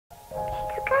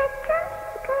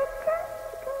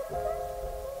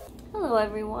Hello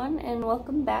everyone and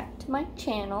welcome back to my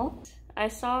channel. I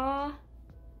saw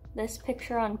this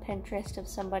picture on Pinterest of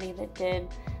somebody that did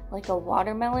like a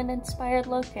watermelon inspired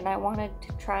look and I wanted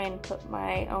to try and put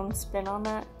my own spin on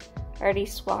that. I already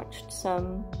swatched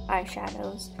some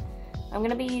eyeshadows. I'm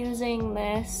gonna be using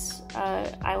this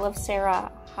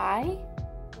Iluvsarahii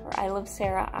or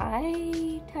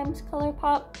Iluvsarahii times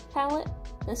Colourpop palette.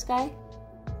 This guy.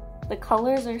 The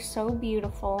colors are so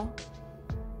beautiful.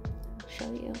 I'll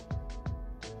show you.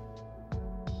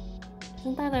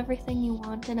 Isn't that everything you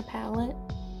want in a palette?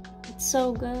 It's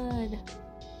so good.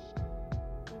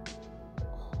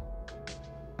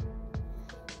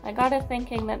 I got it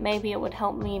thinking that maybe it would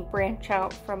help me branch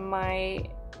out from my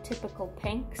typical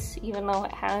pinks, even though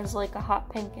it has like a hot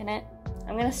pink in it.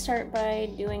 I'm gonna start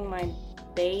by doing my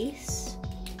base.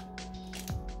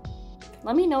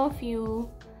 Let me know if you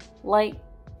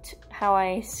liked how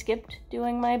I skipped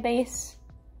doing my base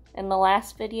in the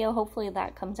last video. Hopefully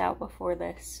that comes out before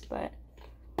this, but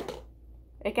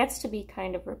it gets to be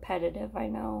kind of repetitive, I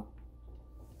know.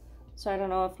 So I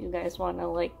don't know if you guys want to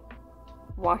like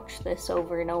watch this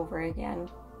over and over again.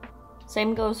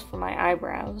 Same goes for my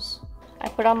eyebrows. I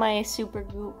put on my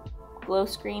Supergoop glow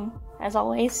screen as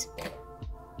always,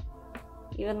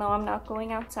 even though I'm not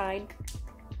going outside.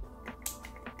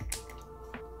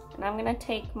 And I'm gonna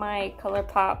take my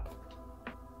Colourpop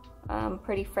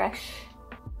Pretty Fresh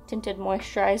Tinted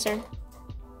Moisturizer.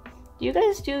 Do you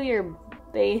guys do your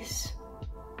base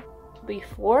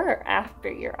before or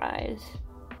after your eyes?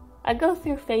 I go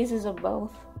through phases of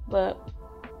both, but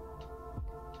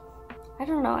I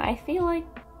don't know. I feel like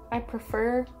I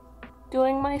prefer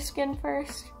doing my skin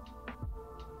first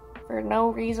for no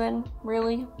reason,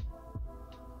 really.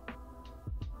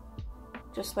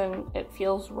 Just then it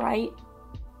feels right.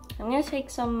 I'm gonna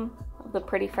take some of the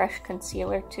Pretty Fresh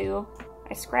concealer too.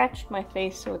 I scratched my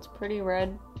face so it's pretty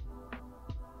red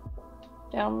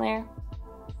down there.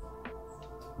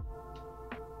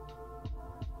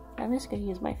 I'm just gonna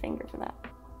use my finger for that.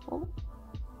 Oh.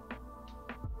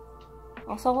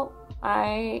 Also,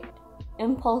 I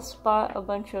impulse bought a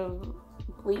bunch of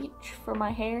bleach for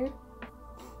my hair,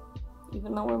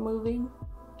 even though we're moving,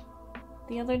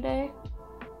 the other day.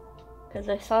 Because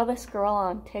I saw this girl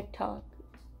on TikTok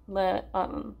that,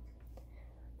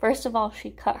 first of all, she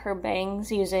cut her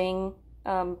bangs using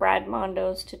Brad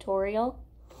Mondo's tutorial.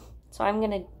 So I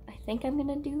think I'm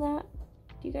gonna do that.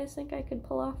 Do you guys think I could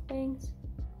pull off bangs?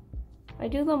 I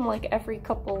do them like every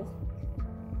couple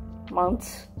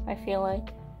months, I feel like.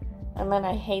 And then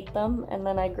I hate them, and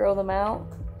then I grow them out.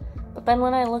 But then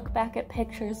when I look back at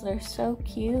pictures, they're so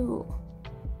cute.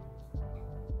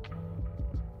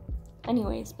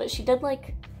 Anyways, but she did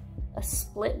like a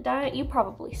split dye. You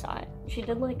probably saw it. She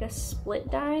did like a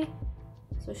split dye.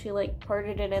 So she like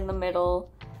parted it in the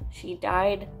middle. She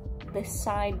dyed this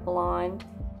side blonde.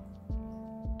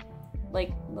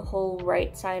 Like the whole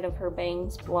right side of her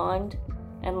bangs blonde,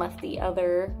 and left the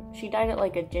other, she dyed it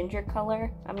like a ginger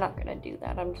color. I'm not gonna do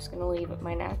that, I'm just gonna leave it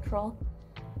my natural.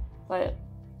 But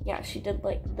yeah, she did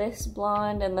like this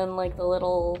blonde and then like the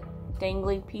little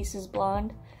dangly pieces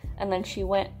blonde, and then she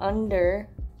went under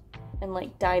and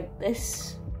like dyed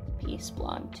this piece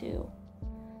blonde too.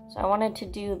 So I wanted to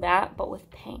do that but with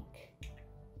pink.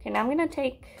 Okay, now I'm gonna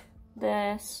take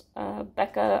this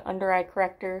Becca Undereye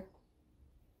Corrector.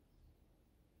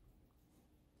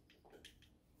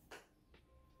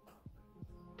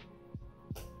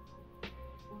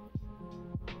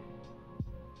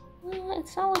 Well,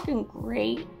 it's not looking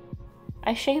great.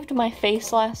 I shaved my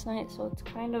face last night, so it's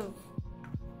kind of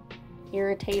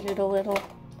irritated a little.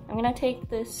 I'm gonna take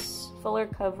this Fuller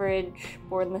Coverage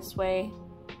Born This Way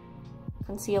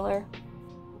concealer.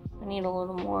 I need a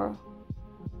little more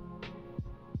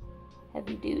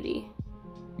heavy duty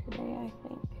today, I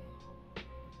think.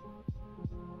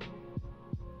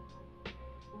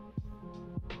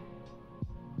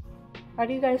 How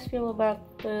do you guys feel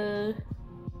about the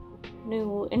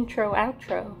new intro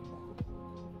outro?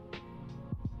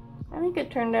 I think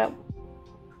it turned out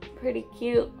pretty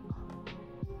cute.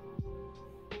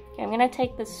 Okay, I'm gonna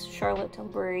take this Charlotte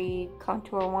Tilbury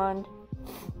contour wand.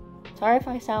 Sorry if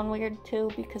I sound weird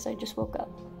too, because I just woke up.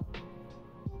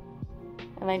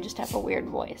 And I just have a weird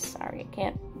voice. Sorry, I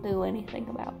can't do anything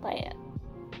about that.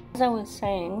 As I was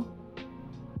saying,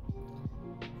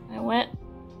 I went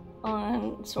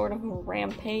on sort of a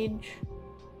rampage.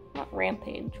 Not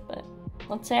rampage, but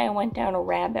let's say I went down a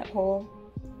rabbit hole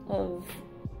of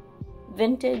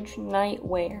vintage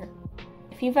nightwear.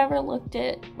 If you've ever looked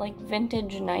at like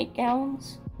vintage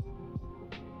nightgowns,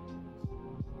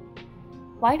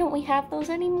 why don't we have those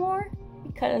anymore?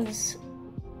 Because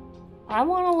I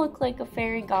want to look like a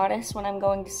fairy goddess when I'm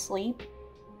going to sleep.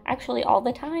 Actually, all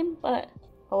the time, but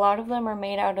a lot of them are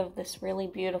made out of this really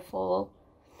beautiful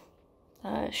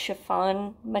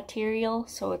chiffon material,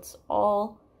 so it's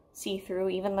all see-through,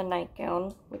 even the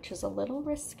nightgown, which is a little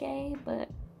risque, but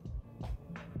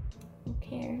who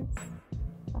cares?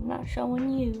 I'm not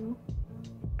showing you.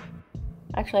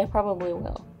 Actually, I probably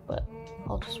will, but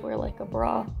I'll just wear like a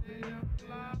bra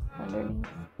underneath.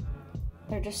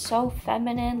 They're just so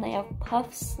feminine. They have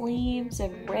puff sleeves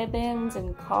and ribbons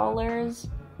and collars.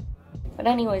 But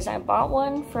anyways, I bought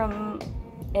one from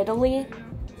Italy.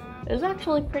 It was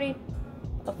actually pretty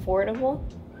affordable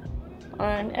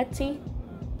on Etsy.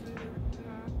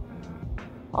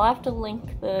 I'll have to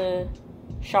link the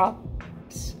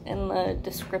shops in the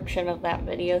description of that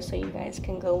video so you guys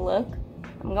can go look.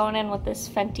 I'm going in with this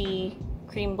Fenty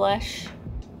cream blush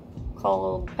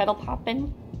called Petal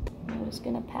Poppin. I'm just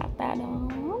gonna pat that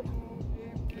on.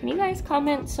 Can you guys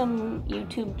comment some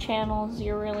YouTube channels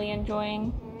you're really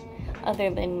enjoying? Other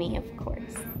than me, of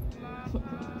course.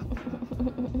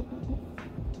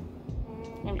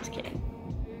 I'm just kidding.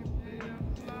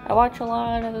 I watch a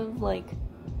lot of like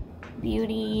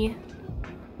beauty,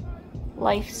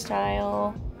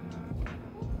 lifestyle.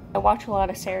 I watch a lot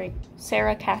of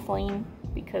Sarah Kathleen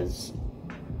because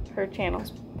her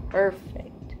channel's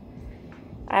perfect.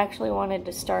 I actually wanted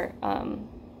to start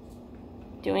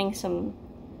doing some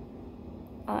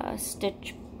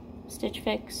Stitch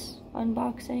Fix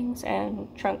unboxings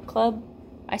and Trunk Club.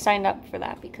 I signed up for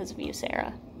that because of you,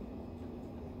 Sarah.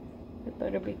 It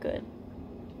better be good.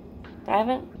 I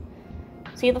haven't...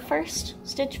 See, the first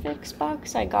Stitch Fix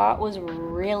box I got was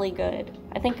really good.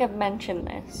 I think I've mentioned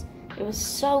this. It was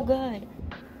so good.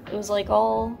 It was like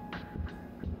all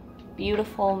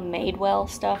beautiful Madewell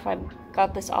stuff. I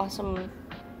got this awesome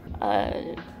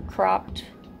cropped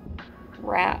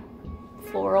wrap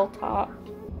floral top.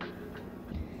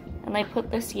 And they put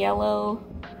this yellow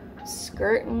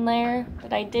skirt in there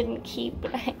that I didn't keep,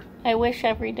 but I wish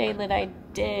every day that I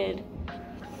did.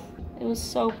 It was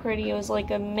so pretty. It was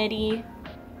like a midi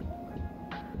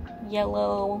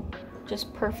yellow,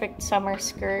 just perfect summer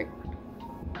skirt.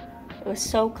 It was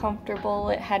so comfortable.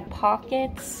 It had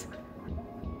pockets,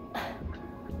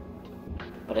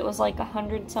 but it was like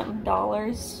 $100-something.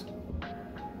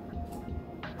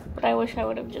 But I wish I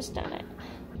would have just done it.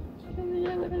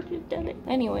 I would have just done it.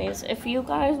 Anyways, if you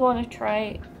guys want to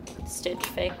try Stitch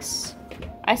Fix,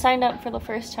 I signed up for the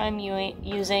first time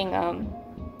using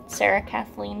Sarah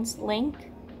Kathleen's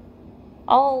link.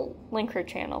 I'll link her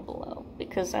channel below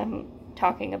because I'm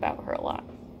talking about her a lot.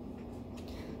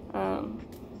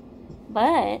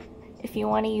 But if you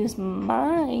want to use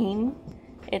mine,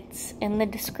 it's in the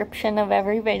description of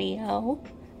every video.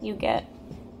 You get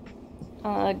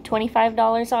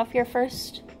 $25 off your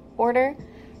first order.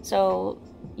 So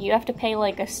you have to pay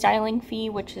like a styling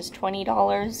fee, which is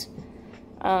 $20,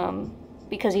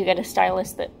 because you get a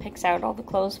stylist that picks out all the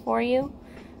clothes for you.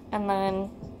 And then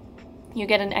you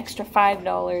get an extra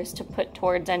 $5 to put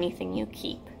towards anything you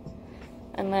keep.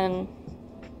 And then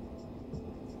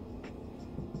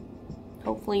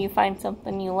hopefully you find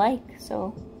something you like,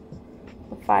 so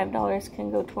the $5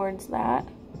 can go towards that.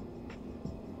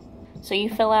 So you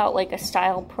fill out like a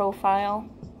style profile,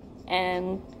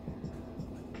 and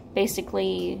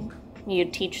basically you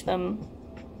teach them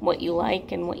what you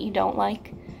like and what you don't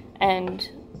like. And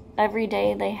every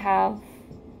day they have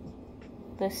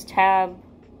this tab,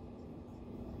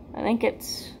 I think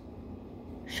it's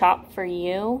Shop for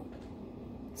You,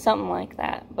 something like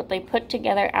that, but they put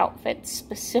together outfits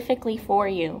specifically for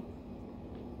you.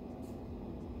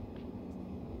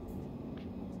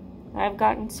 I've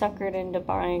gotten suckered into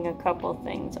buying a couple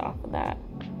things off of that.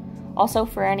 Also,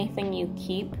 for anything you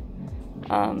keep,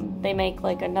 they make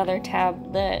like another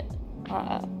tab that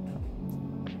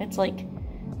it's like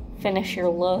finish your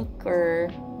look or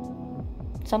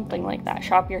something like that.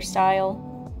 Shop your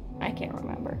style. I can't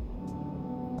remember.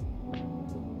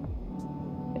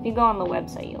 If you go on the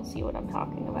website, you'll see what I'm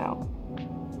talking about.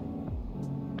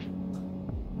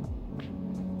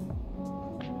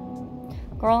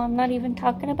 Girl, I'm not even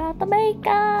talking about the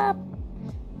makeup.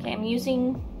 Okay, I'm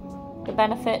using the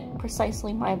Benefit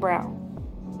Precisely My Brow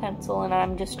pencil, and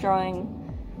I'm just drawing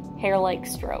hair-like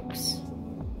strokes.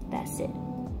 That's it.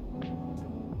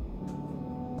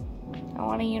 I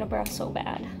want a unibrow so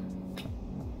bad.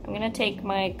 I'm gonna take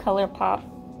my Colourpop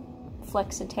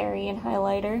Flexitarian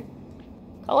highlighter.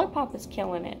 Colourpop is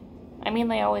killing it. I mean,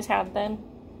 they always have been.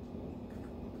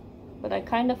 But I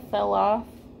kind of fell off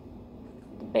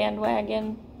the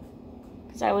bandwagon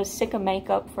because I was sick of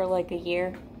makeup for like a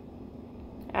year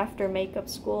after makeup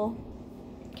school.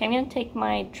 Okay, I'm gonna take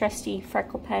my trusty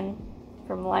Freckle pen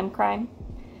from Limecrime.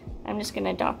 I'm just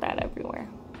gonna dot that everywhere.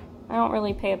 I don't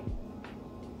really pay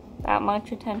that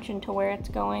much attention to where it's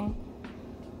going.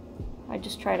 I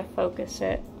just try to focus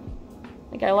it.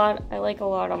 Like I like a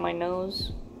lot on my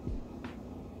nose.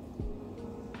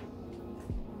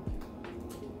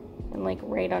 And like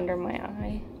right under my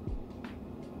eye.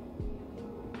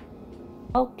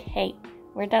 Okay,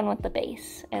 we're done with the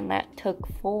base, and that took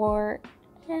forever.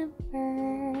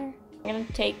 I'm gonna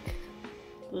take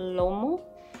Lomo.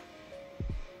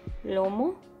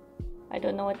 I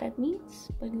don't know what that means,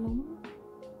 but Lomo.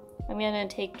 I'm gonna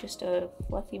take just a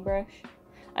fluffy brush.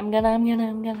 I'm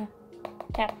gonna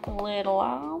tap the lid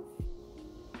off.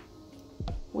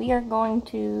 We are going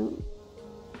to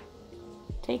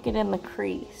take it in the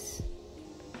crease.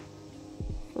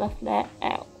 Fluff that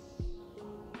out.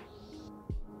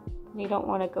 You don't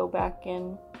want to go back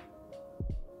in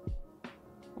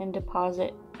and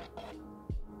deposit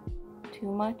too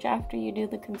much after you do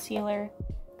the concealer,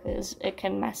 because it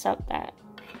can mess up that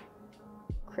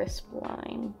crisp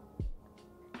line.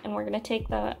 And we're gonna take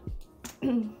the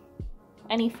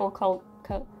any full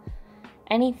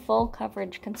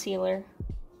coverage concealer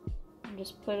and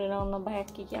just put it on the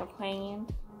back of your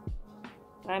hand.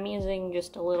 I'm using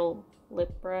just a little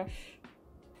lip brush,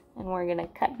 and we're gonna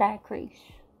cut that crease.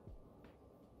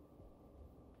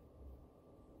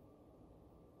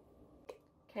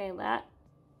 Okay, that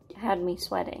had me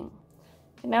sweating.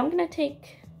 And now I'm gonna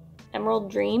take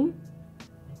Emerald Dream,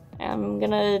 and I'm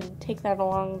gonna take that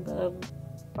along the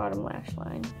bottom lash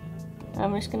line.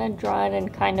 I'm just gonna draw it in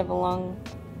kind of along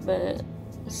the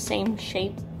same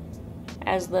shape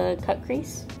as the cut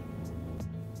crease.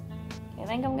 I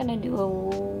think I'm gonna do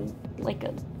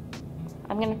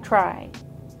I'm gonna try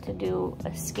to do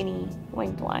a skinny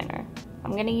winged liner.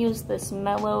 I'm gonna use this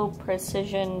Mellow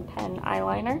Precision Pen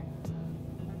eyeliner.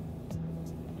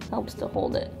 Helps to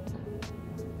hold it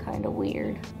kind of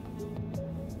weird.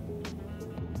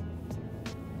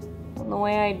 And the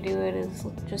way I do it is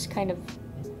just kind of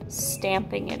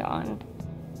stamping it on.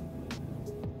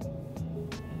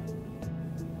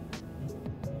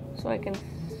 So I can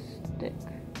stick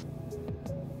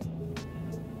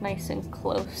nice and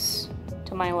close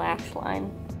to my lash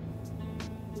line.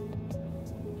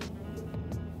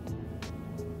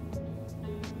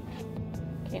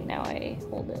 Okay, now I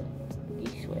hold it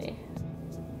each way.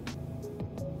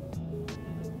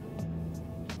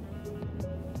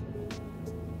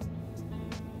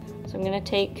 So I'm gonna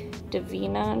take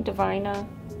Divina,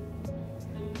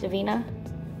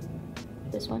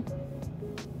 this one.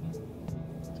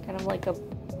 It's kind of like a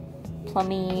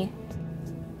plummy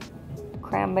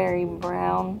cranberry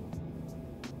brown.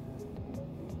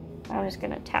 I'm just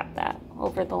gonna tap that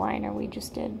over the liner we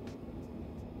just did.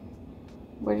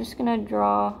 We're just gonna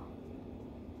draw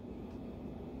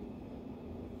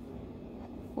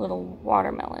little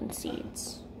watermelon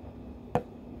seeds.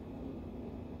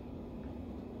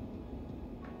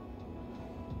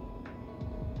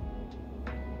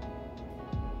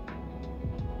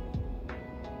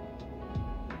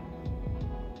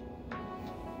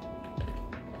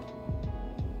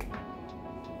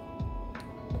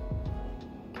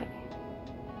 Okay.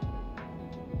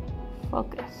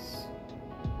 Focus.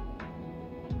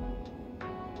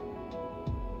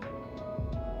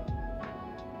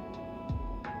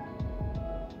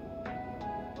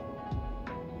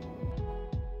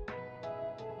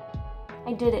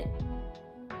 I did it.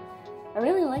 I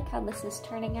really like how this is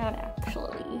turning out,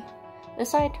 actually.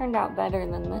 This side turned out better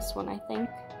than this one, I think.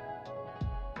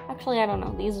 Actually, I don't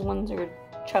know. These ones are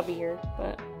chubbier,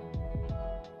 but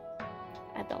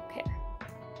I don't care.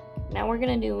 Now we're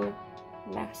gonna do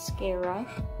mascara.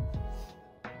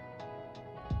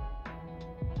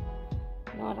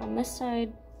 You know what, on this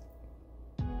side,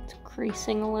 it's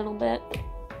creasing a little bit.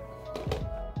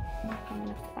 I'm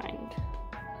gonna find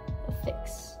a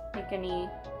fix. Take any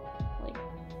like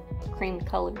cream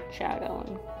colored shadow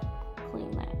and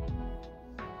clean that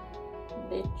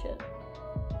bitch up.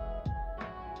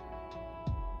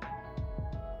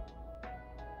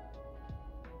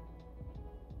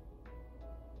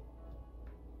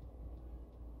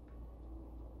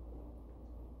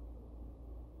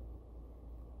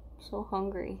 So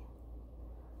hungry.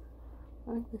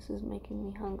 I think this is making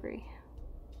me hungry.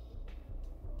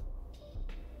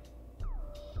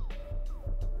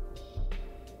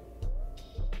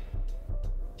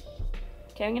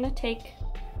 Okay, I'm gonna take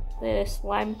this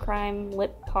Limecrime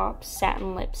Lip Pop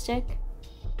Satin Lipstick.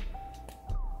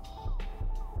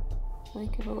 I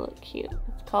think it'll look cute.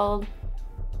 It's called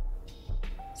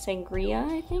Sangria,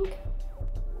 I think.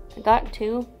 I got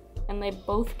two, and they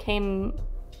both came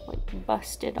like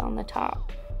busted on the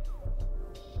top.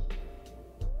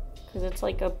 because it's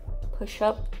like a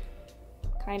push-up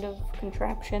kind of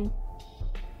contraption.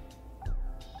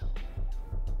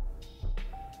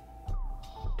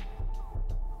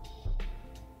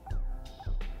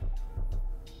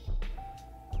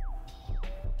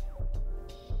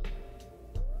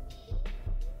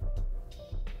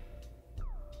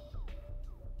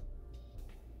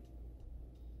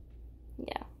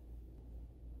 Yeah.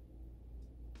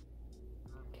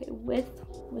 Okay, with,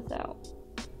 without.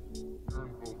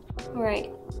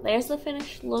 Alright, there's the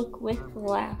finished look with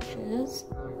lashes.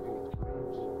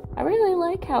 I really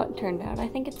like how it turned out. I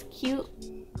think it's cute,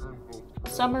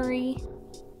 summery.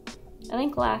 I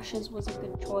think lashes was a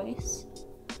good choice.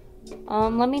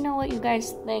 Let me know what you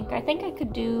guys think. I think I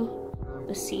could do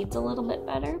the seeds a little bit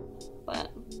better,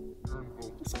 but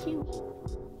it's cute.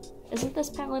 Isn't this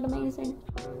palette amazing?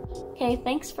 Okay,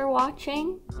 thanks for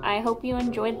watching. I hope you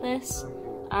enjoyed this.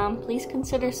 Please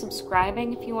consider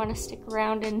subscribing if you want to stick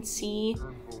around and see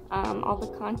all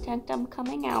the content I'm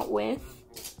coming out with.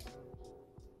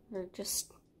 Or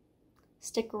just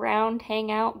stick around,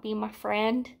 hang out, be my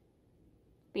friend,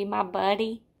 be my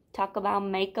buddy, talk about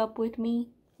makeup with me.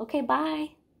 Okay,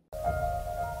 bye!